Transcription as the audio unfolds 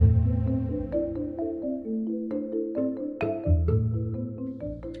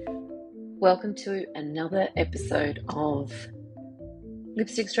Welcome to another episode of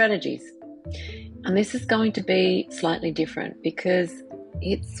Lipstick Strategies. And this is going to be slightly different because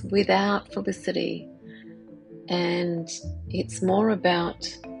it's without publicity and it's more about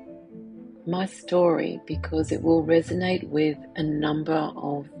my story because it will resonate with a number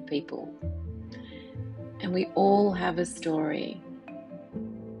of people. And we all have a story.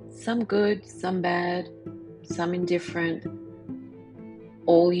 Some good, some bad, some indifferent,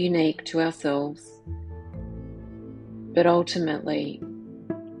 all unique to ourselves. But ultimately,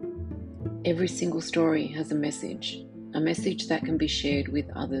 every single story has a message that can be shared with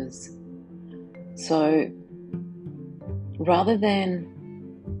others. So rather than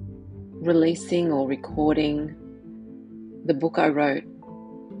releasing or recording the book I wrote,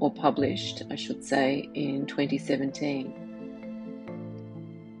 or published, I should say, in 2017,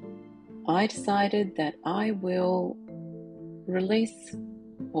 I decided that I will release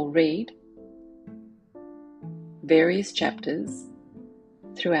or read various chapters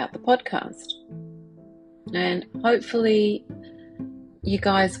throughout the podcast. And hopefully you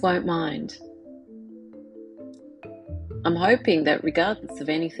guys won't mind. I'm hoping that regardless of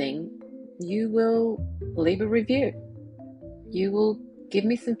anything, you will leave a review. You will give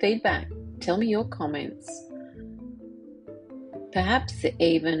me some feedback. Tell me your comments. Perhaps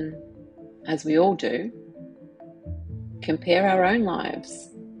even, as we all do, compare our own lives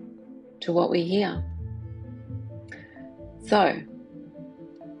to what we hear. So,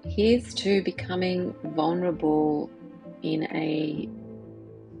 here's to becoming vulnerable in a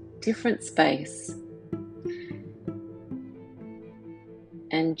different space.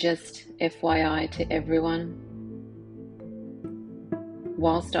 And just FYI to everyone,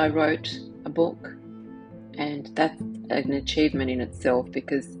 whilst I wrote a book, and that's an achievement in itself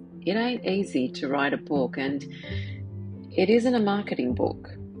because it ain't easy to write a book, and it isn't a marketing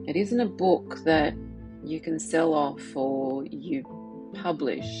book. It isn't a book that you can sell off or you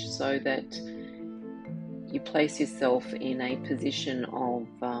publish so that you place yourself in a position of,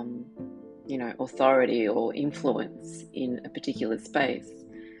 authority or influence in a particular space,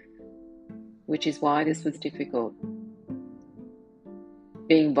 which is why this was difficult.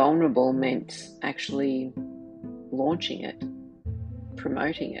 Being vulnerable meant actually launching it,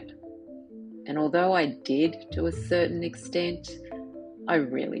 promoting it. And although I did to a certain extent, I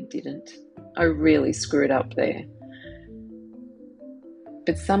really didn't. I really screwed up there.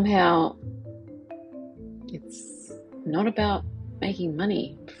 But somehow it's not about making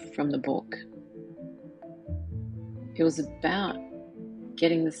money from the book. It was about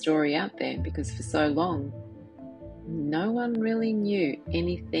getting the story out there because for so long, no one really knew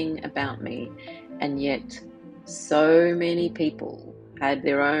anything about me. And yet so many people had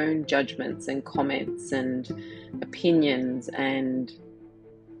their own judgments and comments and opinions and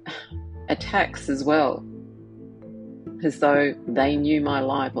attacks as well, as though they knew my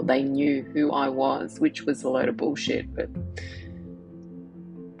life or they knew who I was, which was a load of bullshit. But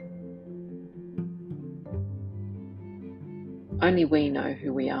only we know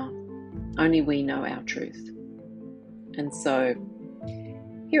who we are. Only we know our truth. And so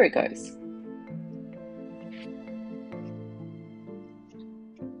here it goes.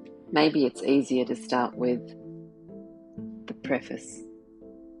 Maybe it's easier to start with the preface.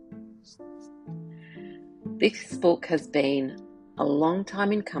 This book has been a long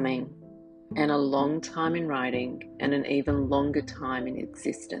time in coming and a long time in writing and an even longer time in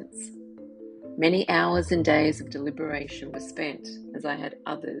existence. Many hours and days of deliberation were spent as I had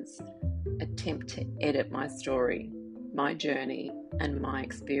others attempt to edit my story, my journey, and my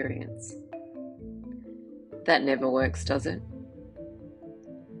experience. That never works, does it?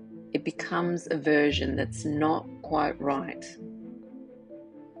 It becomes a version that's not quite right.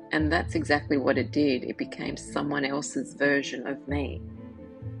 And that's exactly what it did. It became someone else's version of me.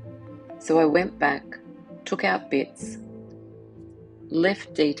 So I went back, took out bits,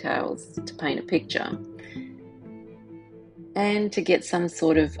 left details to paint a picture, and to get some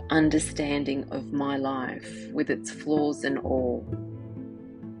sort of understanding of my life with its flaws and all.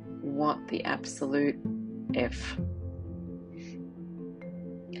 What the absolute F.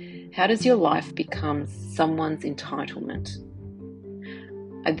 How does your life become someone's entitlement?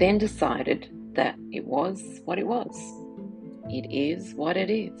 I then decided that it was what it was. It is what it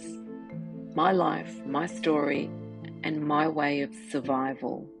is. My life, my story, and my way of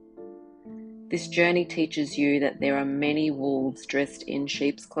survival. This journey teaches you that there are many wolves dressed in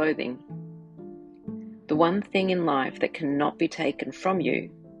sheep's clothing. The one thing in life that cannot be taken from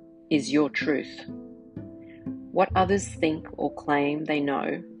you is your truth. What others think or claim they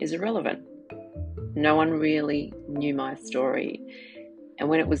know is irrelevant. No one really knew my story, And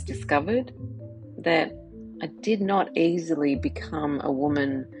when it was discovered that I did not easily become a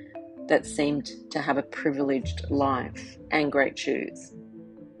woman that seemed to have a privileged life and great shoes,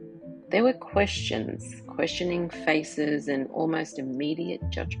 there were questioning faces, and almost immediate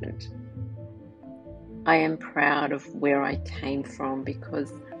judgment. I am proud of where I came from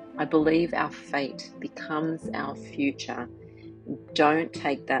because I believe our fate becomes our future. Don't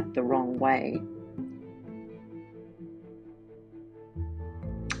take that the wrong way.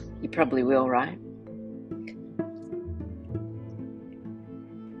 You probably will, right?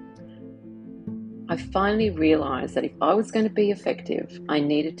 I finally realized that if I was going to be effective, I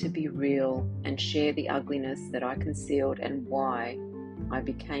needed to be real and share the ugliness that I concealed and why I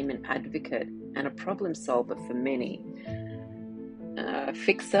became an advocate and a problem solver for many. A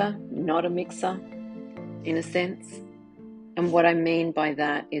fixer, not a mixer, in a sense. And what I mean by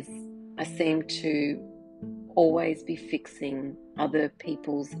that is I seem to always be fixing other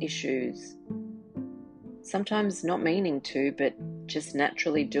people's issues. Sometimes not meaning to, but just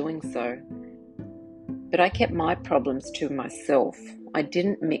naturally doing so. But I kept my problems to myself. I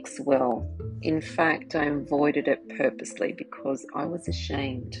didn't mix well. In fact, I avoided it purposely because I was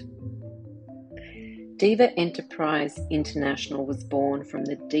ashamed. Diva Enterprise International was born from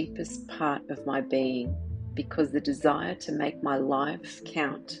the deepest part of my being because the desire to make my life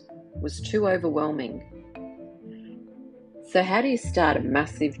count was too overwhelming. So how do you start a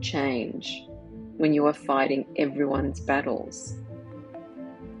massive change when you are fighting everyone's battles?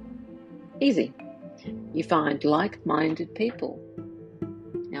 Easy. You find like-minded people.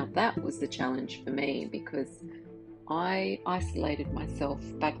 Now that was the challenge for me because I isolated myself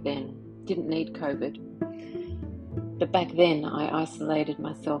back then. Didn't need COVID. But back then I isolated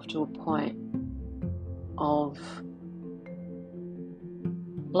myself to a point of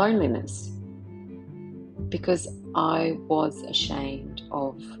loneliness because I was ashamed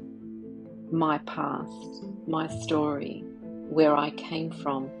of my past, my story, where I came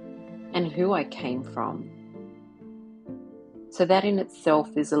from, and who I came from. So that in itself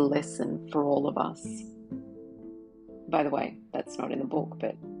is a lesson for all of us. By the way, that's not in the book,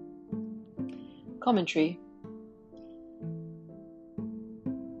 but commentary.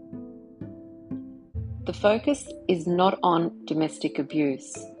 The focus is not on domestic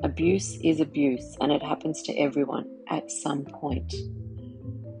abuse. Abuse is abuse, and it happens to everyone at some point.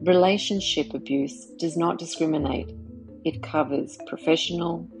 Relationship abuse does not discriminate. It covers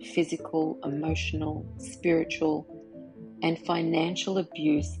professional, physical, emotional, spiritual, and financial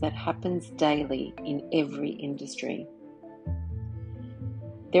abuse that happens daily in every industry.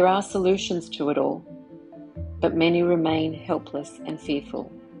 There are solutions to it all, but many remain helpless and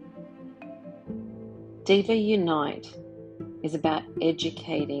fearful. Diva Unite is about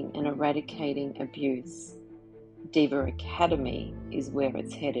educating and eradicating abuse. Diva Academy is where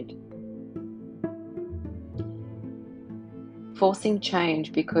it's headed. Forcing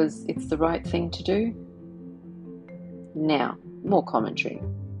change because it's the right thing to do? Now, more commentary.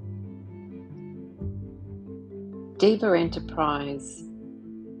 Diva Enterprise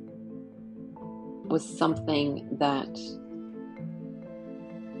was something that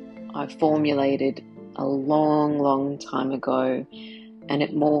I formulated a long time ago, and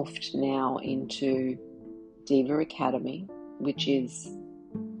it morphed now into Diva Academy, which is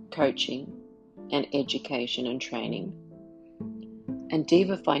coaching and education and training. And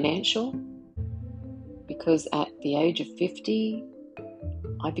Diva Financial, because at the age of 50,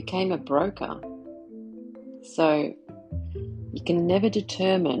 I became a broker. So you can never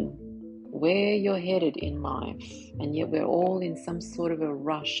determine where you're headed in life, and yet we're all in some sort of a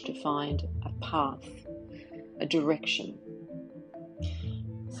rush to find a path, a direction.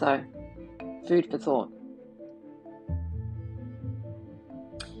 So, food for thought.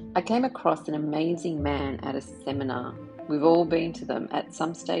 I came across an amazing man at a seminar. We've all been to them at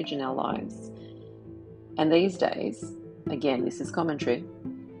some stage in our lives. And these days, again, this is commentary,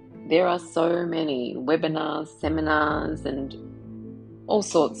 there are so many webinars, seminars, and all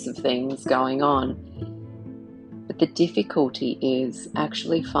sorts of things going on. But the difficulty is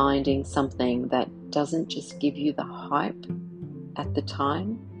actually finding something that doesn't just give you the hype at the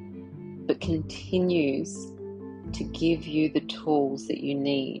time, but continues to give you the tools that you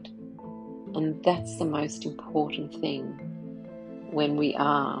need. And that's the most important thing when we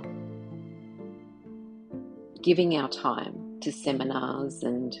are giving our time to seminars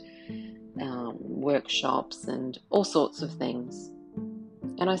and workshops and all sorts of things.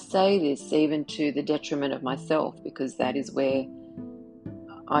 And I say this even to the detriment of myself, because that is where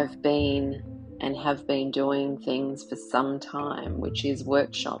I've been and have been doing things for some time, which is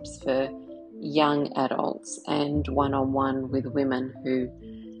workshops for young adults and one-on-one with women who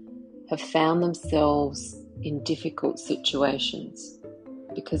have found themselves in difficult situations,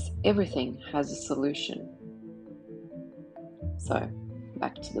 because everything has a solution. So,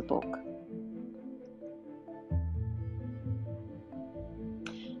 back to the book.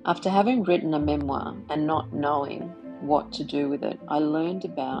 After having written a memoir and not knowing what to do with it, I learned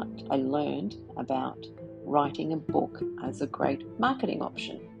about writing a book as a great marketing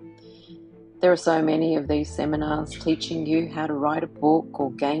option. There are so many of these seminars teaching you how to write a book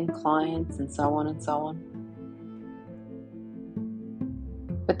or gain clients and so on and so on.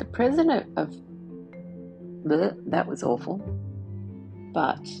 But the president of that was awful.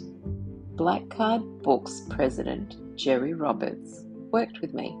 But Black Card Books president Jerry Roberts worked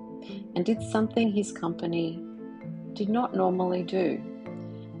with me and did something his company did not normally do.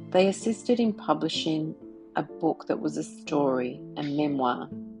 They assisted in publishing a book that was a story, a memoir.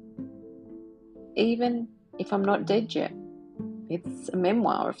 Even if I'm not dead yet, it's a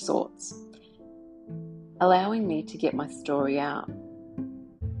memoir of sorts, allowing me to get my story out.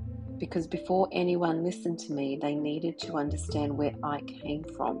 Because before anyone listened to me, they needed to understand where I came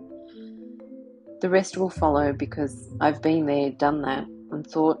from. The rest will follow, because I've been there, done that, and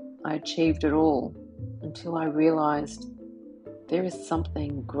thought I achieved it all, until I realized there is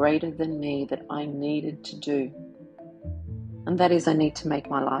something greater than me that I needed to do. And that is, I need to make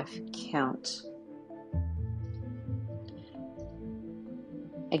my life count.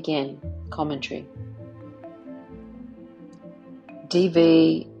 Again, commentary.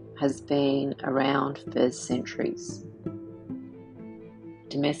 DV has been around for centuries.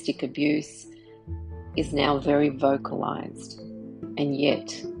 Domestic abuse is now very vocalized, and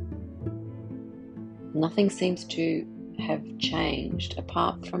yet nothing seems to have changed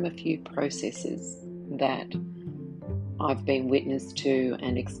apart from a few processes that I've been witness to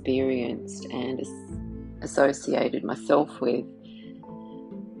and experienced and associated myself with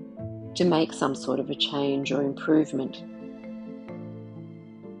to make some sort of a change or improvement.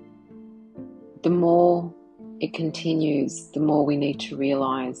 The more it continues, the more we need to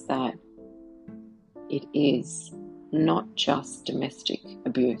realize that it is not just domestic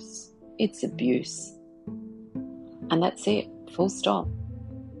abuse, it's abuse. And that's it, full stop.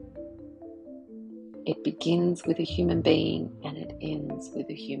 It begins with a human being and it ends with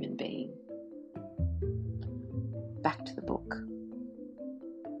a human being. Back to the book.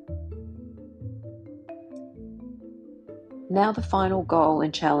 Now the final goal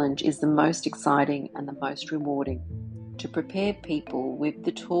and challenge is the most exciting and the most rewarding: to prepare people with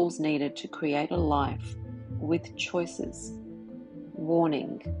the tools needed to create a life with choices.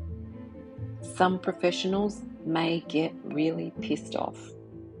 Warning: some professionals may get really pissed off,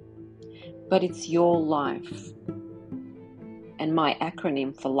 but it's your life. And my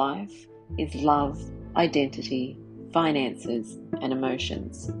acronym for life is love, identity, finances, and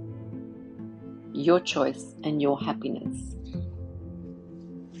emotions. Your choice and your happiness.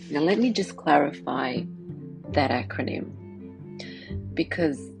 Now let me just clarify that acronym,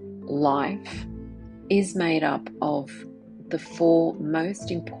 because life is made up of the four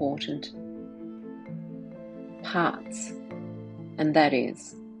most important parts, and that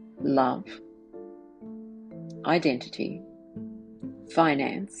is love, identity,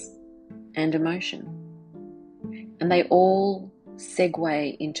 finance, and emotion. And they all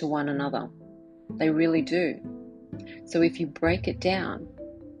segue into one another. They really do. So if you break it down,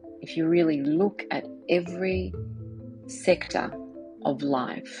 if you really look at every sector of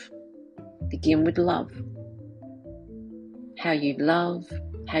life, begin with love. How you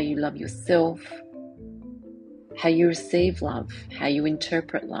love yourself, how you receive love, how you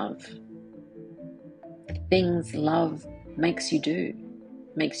interpret love, the things love makes you do,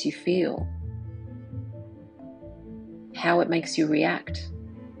 makes you feel, how it makes you react.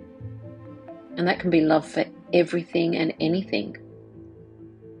 And that can be love for everything and anything.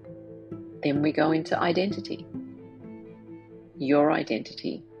 Then we go into identity. Your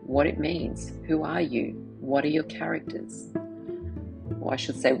identity, what it means, who are you, what are your characters? Or I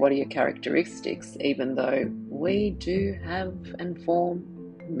should say, what are your characteristics, even though we do have and form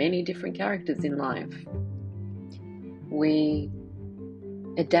many different characters in life. We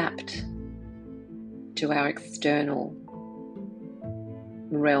adapt to our external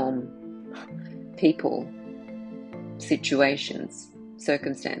realm, people, situations,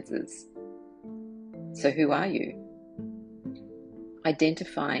 circumstances. So who are you?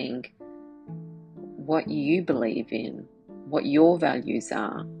 Identifying what you believe in, what your values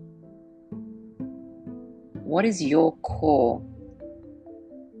are. What is your core,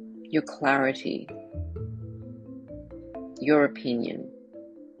 your clarity, your opinion,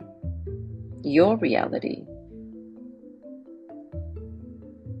 your reality.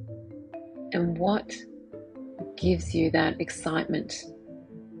 And what gives you that excitement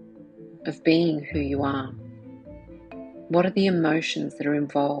of being who you are? What are the emotions that are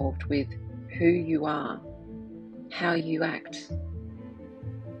involved with who you are, how you act,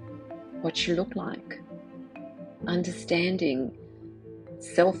 what you look like? Understanding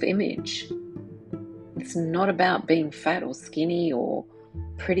self-image. It's not about being fat or skinny or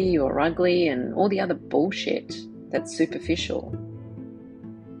pretty or ugly and all the other bullshit that's superficial.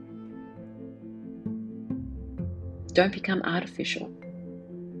 Don't become artificial.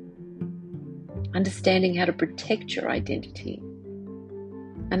 Understanding how to protect your identity.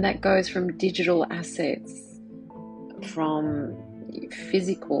 And that goes from digital assets, from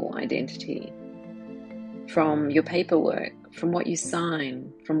physical identity, from your paperwork, from what you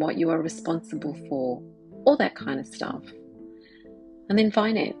sign, from what you are responsible for, all that kind of stuff. And then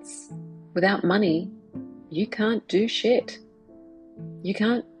finance. Without money, you can't do shit. You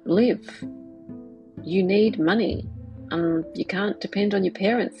can't live. You need money. You can't depend on your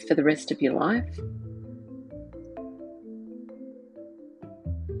parents for the rest of your life.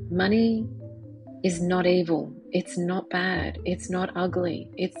 Money is not evil. It's not bad. It's not ugly.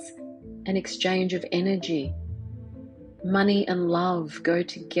 It's an exchange of energy. Money and love go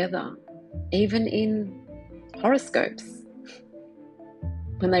together, even in horoscopes.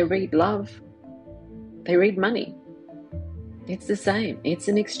 When they read love, they read money. It's the same. It's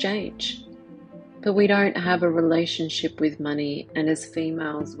an exchange. But we don't have a relationship with money, and as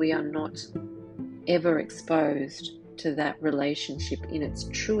females, we are not ever exposed to that relationship in its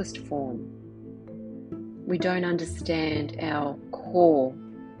truest form. We don't understand our core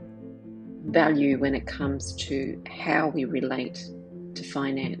value when it comes to how we relate to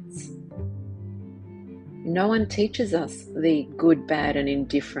finance. No one teaches us the good, bad, and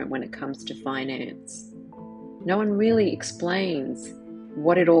indifferent when it comes to finance. No one really explains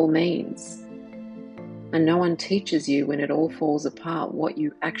what it all means. And no one teaches you when it all falls apart what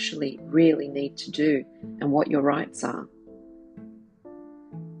you actually really need to do and what your rights are.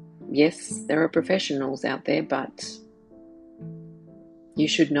 Yes, there are professionals out there, but you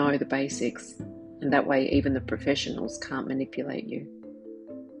should know the basics, and that way even the professionals can't manipulate you.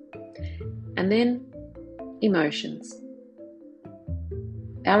 And then emotions.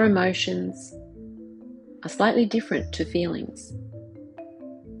 Our emotions are slightly different to feelings.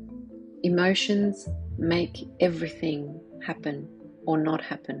 Emotions make everything happen or not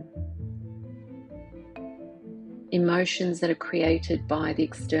happen. Emotions that are created by the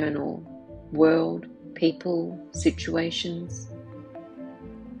external world, people, situations.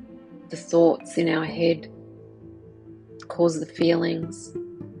 The thoughts in our head cause the feelings.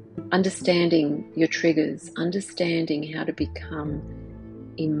 Understanding your triggers, understanding how to become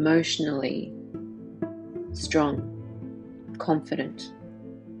emotionally strong, confident,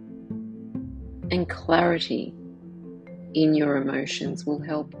 and clarity in your emotions will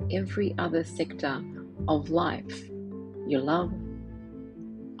help every other sector of life, your love,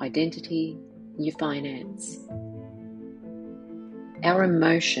 identity, your finance. Our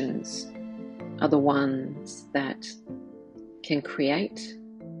emotions are the ones that can create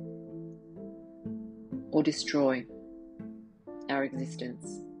or destroy our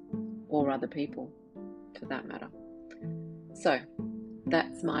existence, or other people for that matter. So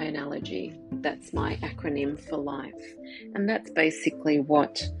that's my analogy, that's my acronym for life, and that's basically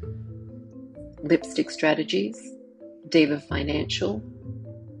what Lipstick Strategies, Diva Financial,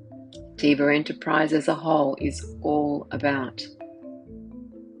 Diva Enterprise as a whole is all about.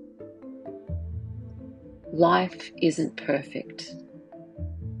 Life isn't perfect.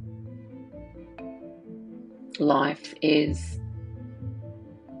 Life is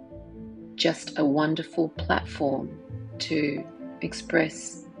just a wonderful platform to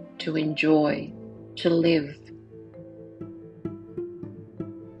express, to enjoy, to live.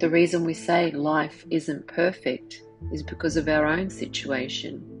 The reason we say life isn't perfect is because of our own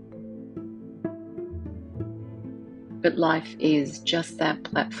situation. But life is just that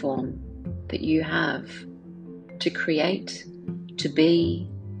platform that you have to create, to be,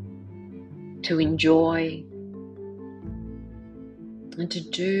 to enjoy, and to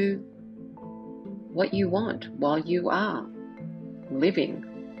do what you want while you are living,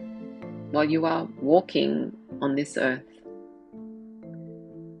 while you are walking on this earth.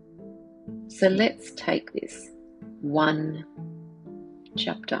 So let's take this one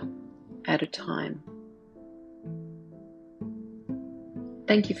chapter at a time.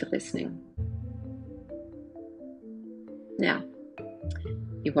 Thank you for listening. Now,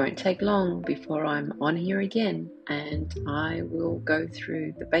 it won't take long before I'm on here again, and I will go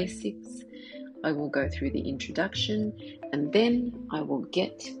through the basics I will go through the introduction, and then I will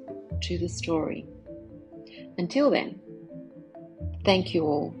get to the story. Until then, thank you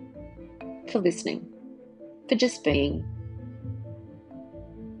all for listening, for just being.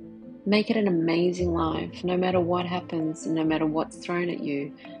 Make it an amazing life, no matter what happens, no matter what's thrown at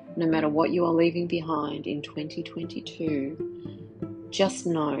you, no matter what you are leaving behind in 2022. Just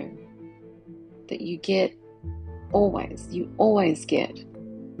know that you always get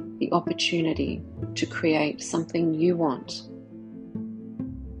the opportunity to create something you want,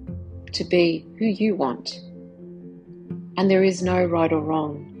 to be who you want. And there is no right or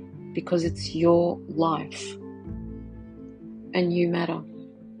wrong, because it's your life and you matter.